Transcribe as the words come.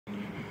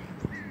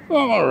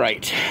All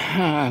right,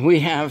 we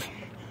have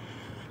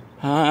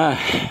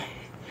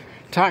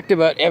talked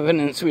about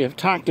evidence, we have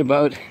talked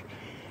about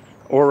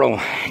oral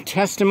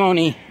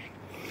testimony,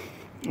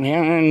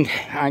 and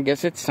I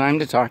guess it's time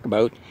to talk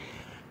about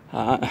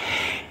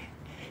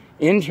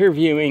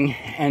interviewing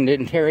and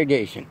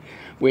interrogation,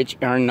 which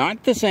are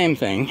not the same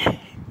thing,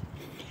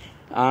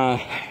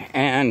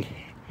 and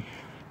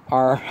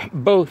are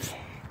both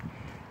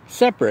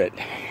separate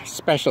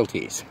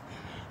specialties.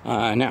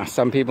 Now,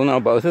 some people know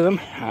both of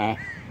them,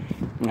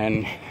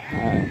 and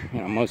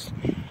most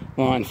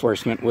law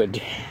enforcement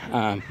would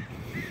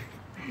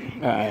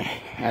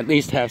at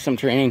least have some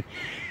training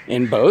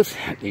in both,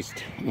 at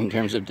least in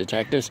terms of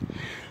detectives.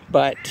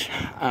 But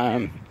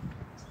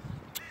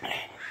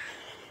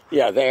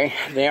yeah,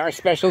 they are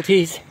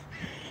specialties.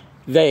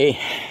 There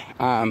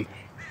are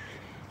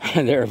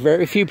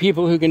very few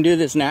people who can do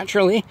this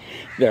naturally.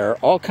 There are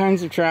all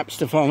kinds of traps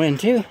to fall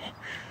into,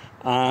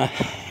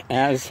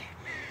 as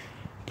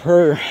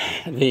per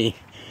the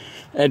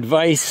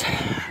advice,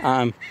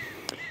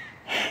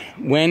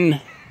 when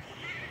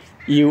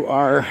you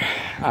are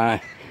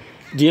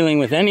dealing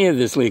with any of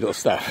this legal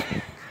stuff,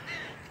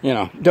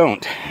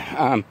 don't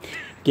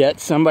get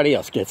somebody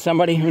else. Get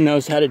somebody who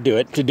knows how to do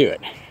it to do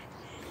it.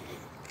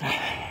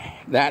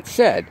 That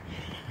said,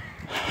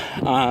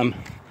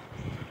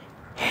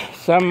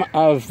 some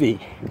of the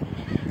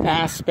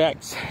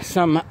aspects,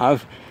 some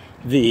of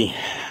the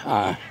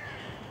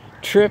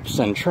trips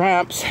and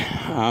traps,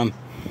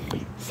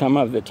 some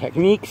of the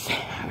techniques,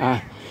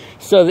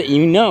 so that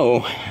you know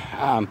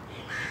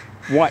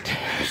what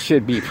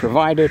should be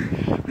provided,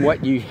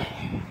 what you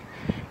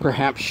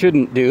perhaps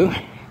shouldn't do,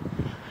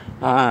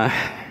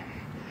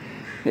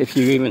 if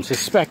you even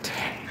suspect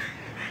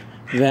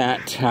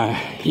that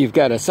you've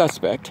got a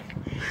suspect.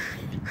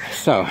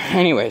 So,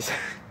 anyways,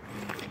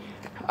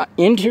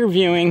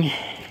 interviewing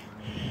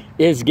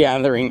is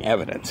gathering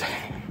evidence,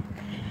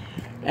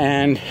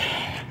 and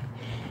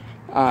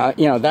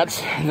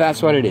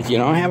that's what it is. You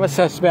don't have a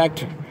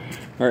suspect,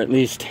 or at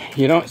least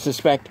you don't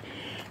suspect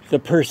the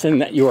person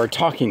that you are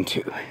talking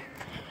to.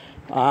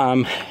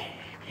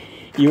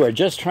 You are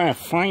just trying to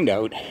find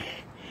out,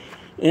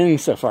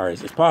 insofar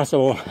as it's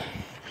possible,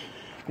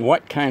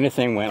 what kind of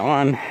thing went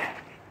on,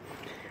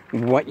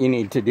 what you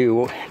need to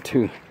do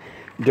to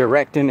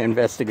direct an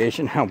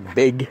investigation, how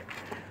big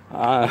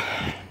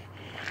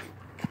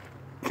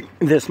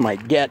this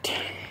might get,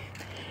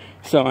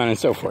 so on and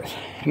so forth.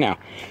 Now,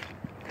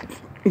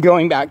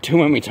 going back to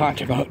when we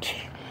talked about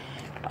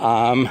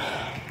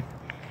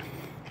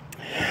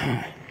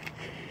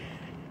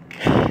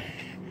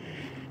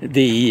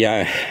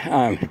the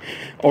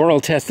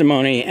oral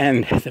testimony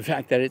and the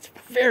fact that it's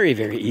very,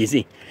 very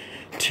easy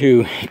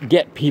to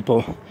get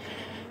people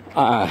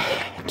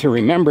to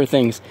remember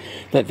things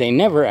that they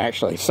never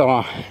actually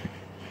saw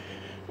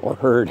or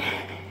heard,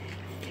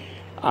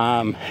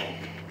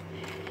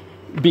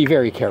 be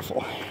very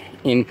careful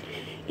in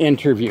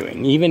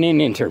interviewing, even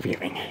in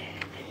interviewing.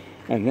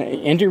 And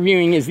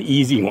interviewing is the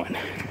easy one.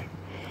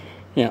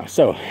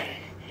 So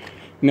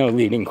no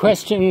leading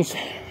questions,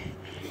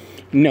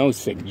 no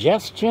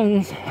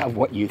suggestions of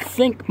what you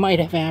think might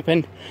have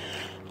happened.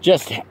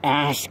 Just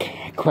ask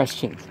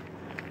questions.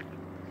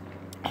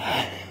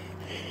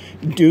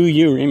 Do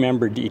you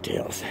remember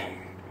details?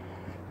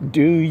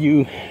 Do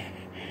you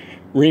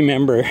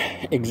remember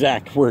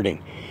exact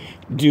wording?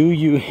 Do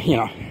you,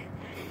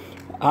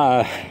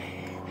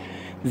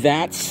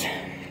 that's,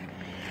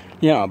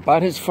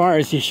 about as far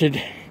as you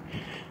should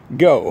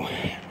go,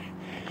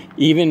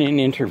 even in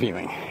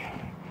interviewing.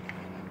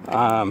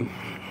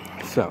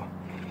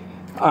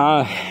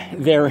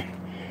 There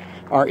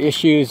are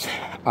issues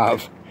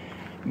of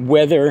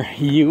whether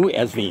you,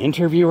 as the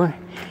interviewer,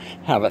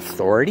 have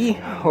authority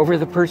over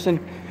the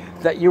person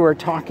that you are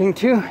talking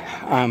to.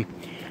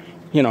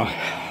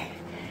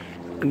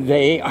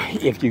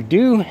 If you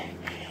do,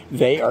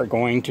 they are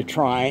going to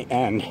try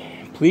and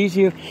please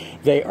you.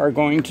 They are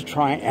going to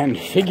try and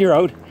figure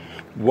out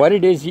what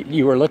it is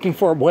you are looking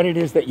for, what it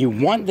is that you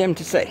want them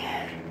to say.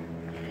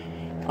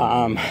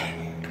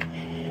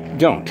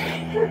 Don't.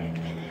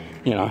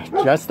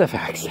 Just the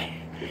facts.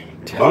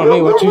 Tell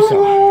me what you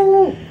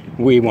saw.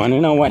 We want to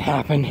know what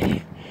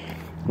happened.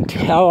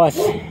 Tell us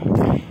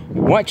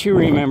what you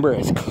remember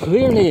as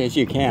clearly as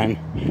you can.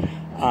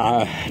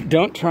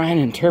 Don't try and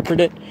interpret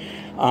it.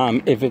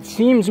 If it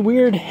seems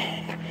weird,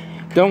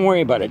 don't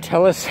worry about it.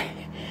 Tell us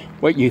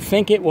what you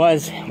think it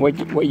was,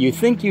 what you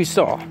think you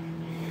saw.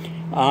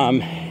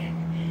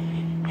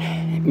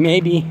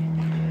 Maybe,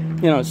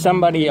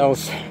 somebody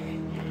else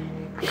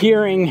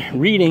hearing,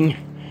 reading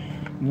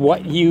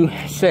what you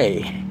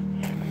say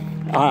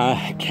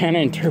can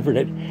interpret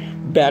it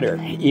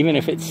better, even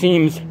if it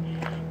seems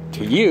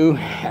to you,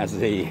 as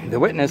the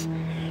witness,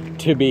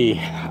 to be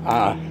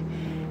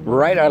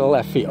right out of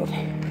left field.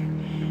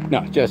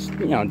 No, just,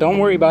 don't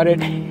worry about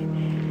it.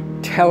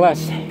 Tell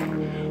us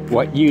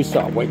what you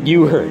saw, what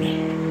you heard.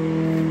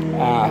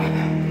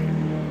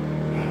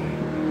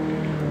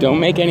 Don't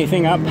make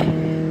anything up,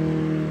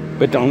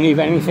 but don't leave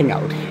anything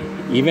out.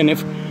 Even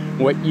if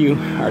what you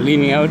are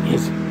leaving out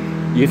is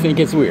You think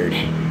it's weird.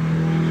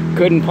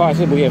 Couldn't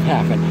possibly have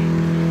happened.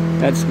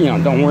 That's,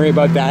 don't worry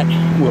about that.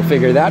 We'll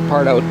figure that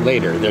part out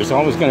later. There's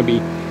always going to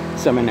be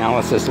some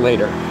analysis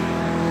later.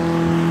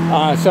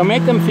 So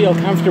make them feel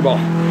comfortable.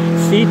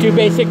 See to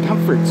basic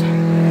comforts.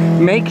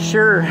 Make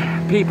sure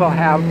people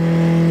have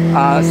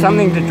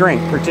something to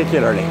drink,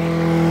 particularly.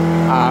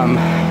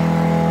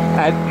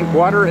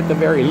 Water at the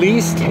very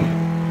least.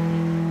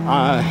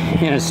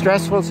 In a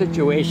stressful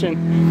situation,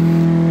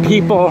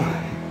 people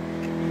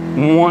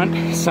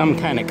want some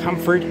kind of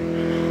comfort.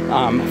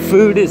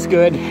 Food is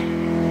good.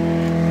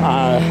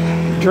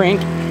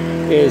 Drink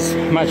is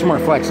much more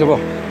flexible.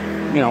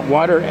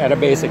 Water at a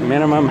basic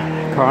minimum,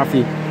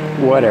 coffee,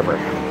 whatever.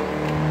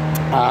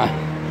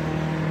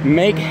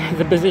 Make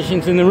the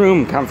positions in the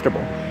room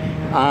comfortable.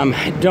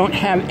 Don't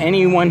have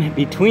anyone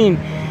between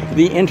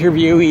the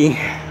interviewee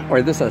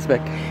or the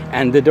suspect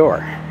and the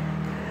door.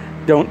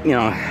 Don't,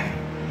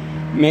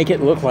 make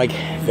it look like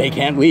they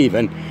can't leave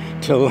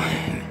until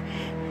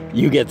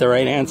you get the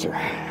right answer.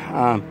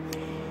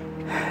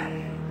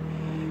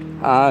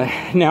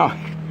 Now,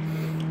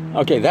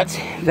 okay,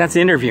 that's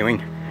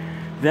interviewing.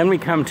 Then we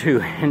come to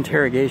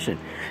interrogation.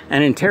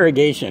 And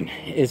interrogation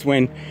is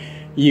when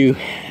you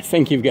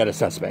think you've got a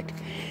suspect.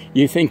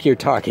 You think you're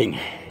talking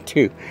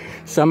to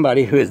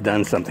somebody who has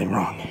done something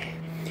wrong.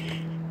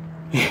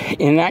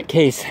 In that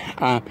case,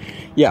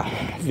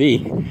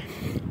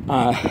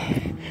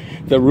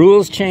 the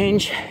rules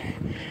change.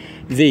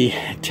 The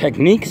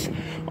techniques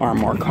are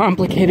more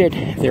complicated.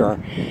 There are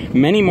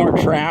many more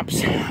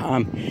traps.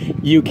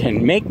 You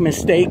can make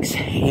mistakes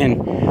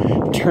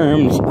in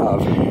terms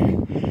of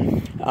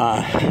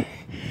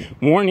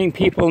warning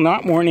people,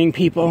 not warning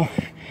people,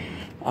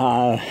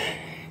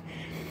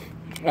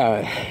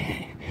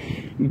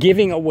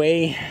 giving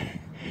away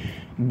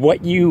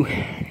what you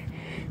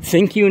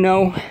think you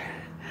know.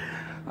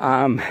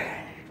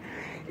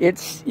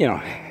 It's,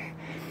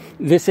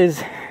 this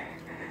is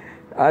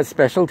a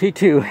specialty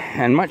too,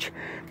 and much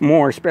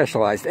more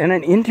specialized. And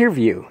an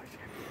interview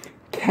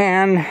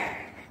can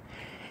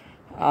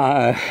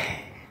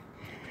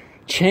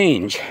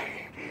change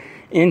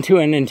into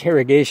an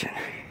interrogation.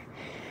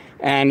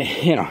 And,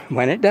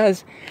 when it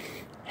does,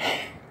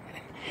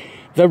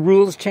 the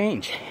rules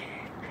change.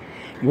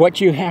 What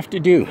you have to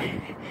do,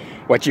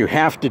 what you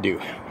need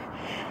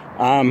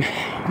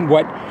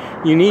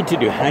to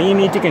do, how you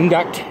need to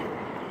conduct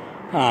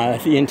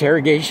the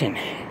interrogation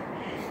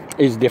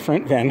is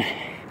different than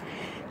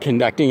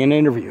conducting an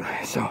interview.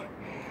 So,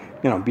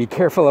 be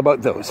careful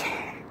about those.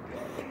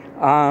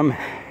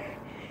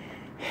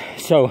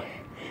 So,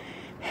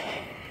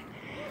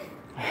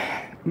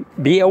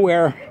 be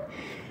aware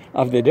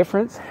of the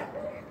difference.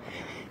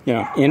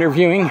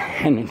 Interviewing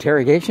and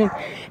interrogation.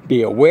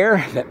 Be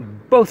aware that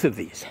both of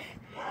these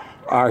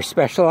are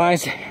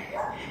specialized.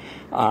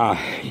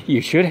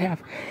 You should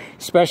have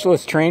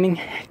specialist training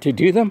to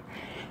do them.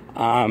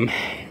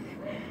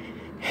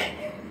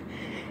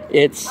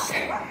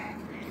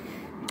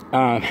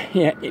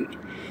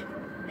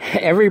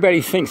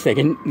 Everybody thinks they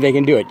can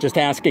do it just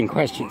asking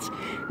questions.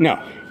 No,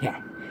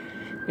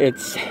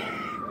 it's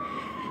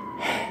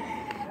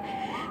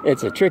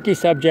a tricky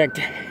subject.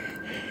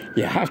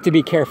 You have to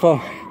be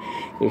careful.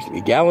 There's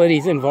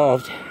legalities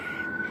involved.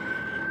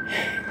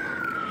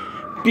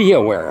 Be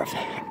aware of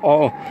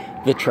all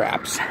the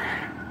traps.